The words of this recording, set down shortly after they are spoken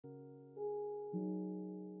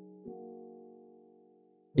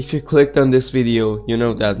If you clicked on this video, you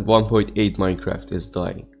know that 1.8 Minecraft is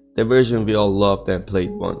dying. The version we all loved and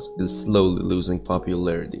played once is slowly losing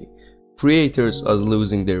popularity. Creators are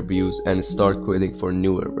losing their views and start quitting for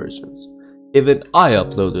newer versions. Even I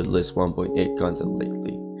uploaded list 1.8 content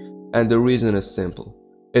lately. And the reason is simple.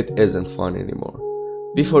 It isn't fun anymore.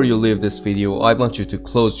 Before you leave this video, I want you to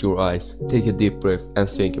close your eyes, take a deep breath and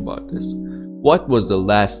think about this. What was the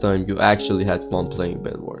last time you actually had fun playing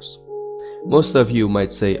Bed Wars? Most of you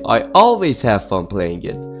might say, I always have fun playing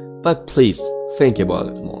it, but please think about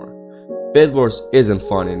it more. Bed Wars isn't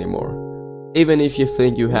fun anymore. Even if you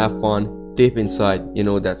think you have fun, deep inside you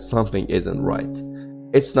know that something isn't right.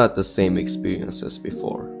 It's not the same experience as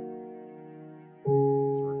before.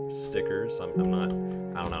 Stickers, I don't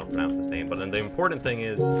know how to pronounce his name, but then the important thing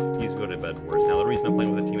is he's good at Bed Wars. Now the reason I'm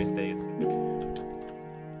playing with a teammate today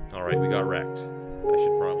is alright, we got wrecked. I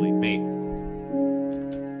should probably... Mate,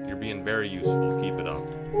 you're being very useful, keep it up.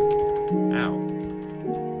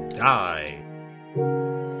 Ow. Die!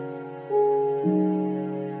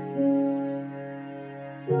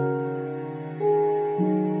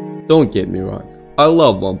 Don't get me wrong, I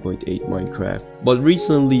love 1.8 Minecraft, but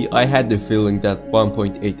recently I had the feeling that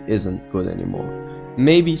 1.8 isn't good anymore.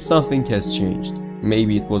 Maybe something has changed,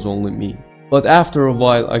 maybe it was only me. But after a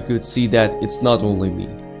while I could see that it's not only me.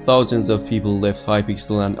 Thousands of people left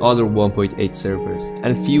Hypixel and other 1.8 servers,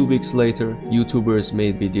 and few weeks later YouTubers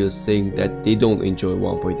made videos saying that they don't enjoy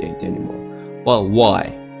 1.8 anymore. But why?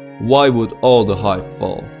 Why would all the hype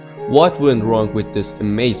fall? What went wrong with this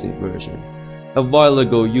amazing version? A while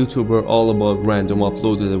ago, YouTuber All About Random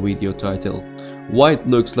uploaded a video titled "Why It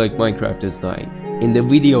Looks Like Minecraft is Dying." In the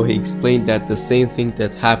video he explained that the same thing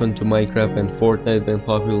that happened to Minecraft when Fortnite went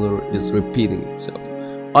popular is repeating itself.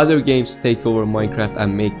 Other games take over Minecraft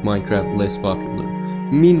and make Minecraft less popular.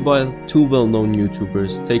 Meanwhile, two well-known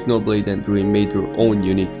YouTubers, Technoblade and Dream, made their own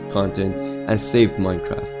unique content and saved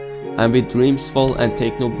Minecraft. And with Dream's fall and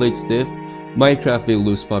Technoblade's death, Minecraft will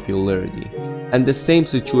lose popularity. And the same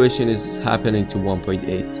situation is happening to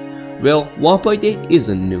 1.8. Well, 1.8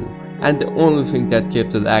 isn't new, and the only thing that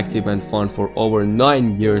kept it active and fun for over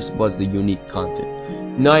 9 years was the unique content.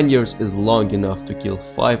 9 years is long enough to kill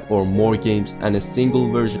 5 or more games, and a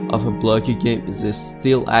single version of a blocky game is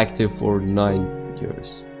still active for 9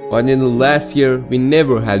 years. But in the last year, we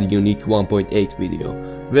never had a unique 1.8 video.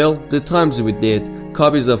 Well, the times we did,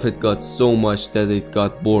 copies of it got so much that it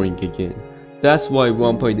got boring again. That's why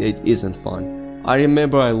 1.8 isn't fun. I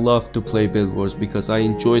remember I loved to play Bed Wars because I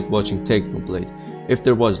enjoyed watching Technoblade. If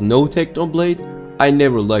there was no Technoblade, I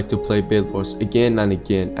never liked to play Bed Wars again and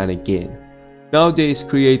again and again. Nowadays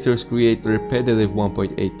creators create repetitive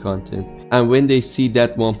 1.8 content, and when they see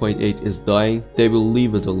that 1.8 is dying, they will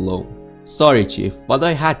leave it alone. Sorry chief, but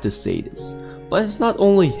I had to say this. But it's not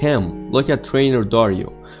only him, look at trainer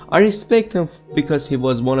Dario. I respect him because he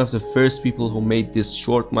was one of the first people who made these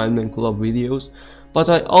short Minecraft Club videos, but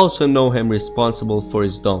I also know him responsible for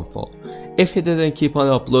his downfall. If he didn't keep on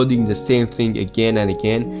uploading the same thing again and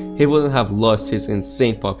again, he wouldn't have lost his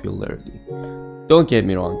insane popularity. Don't get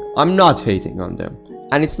me wrong, I'm not hating on them.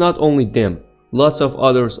 And it's not only them, lots of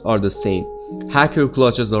others are the same. Hacker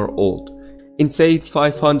clutches are old. Insane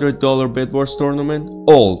 $500 Bed Wars tournament?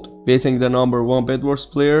 Old. Beating the #1 Bed Wars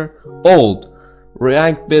player? Old.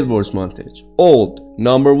 Ranked Bed Wars montage? Old.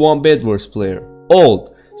 #1 Bed Wars player?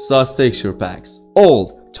 Old. Sus texture packs?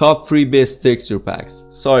 Old. Top 3 best texture packs?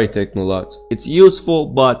 Sorry Technolot, it's useful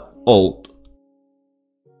but old.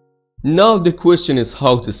 Now the question is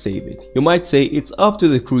how to save it. You might say it's up to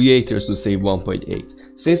the creators to save 1.8,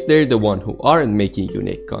 since they're the one who aren't making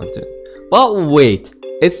unique content. But wait,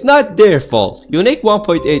 it's not their fault. Unique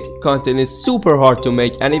 1.8 content is super hard to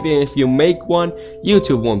make, and even if you make one,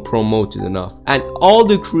 YouTube won't promote it enough, and all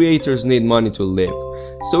the creators need money to live.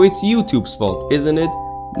 So it's YouTube's fault, isn't it?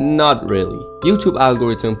 Not really. YouTube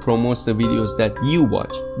algorithm promotes the videos that you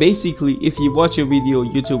watch. Basically, if you watch a video,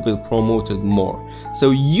 YouTube will promote it more.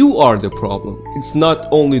 So you are the problem. It's not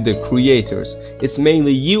only the creators, it's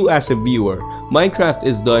mainly you as a viewer. Minecraft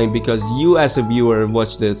is dying because you as a viewer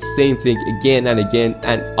watch the same thing again and again,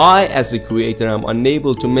 and I as a creator am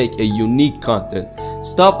unable to make a unique content.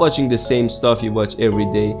 Stop watching the same stuff you watch every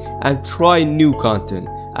day and try new content.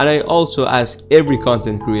 And I also ask every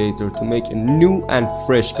content creator to make a new and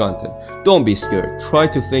fresh content. Don't be scared. Try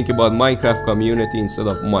to think about Minecraft community instead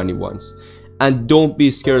of money ones. And don't be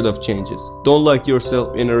scared of changes. Don't lock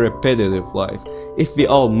yourself in a repetitive life. If we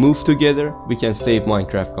all move together, we can save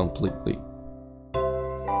Minecraft completely.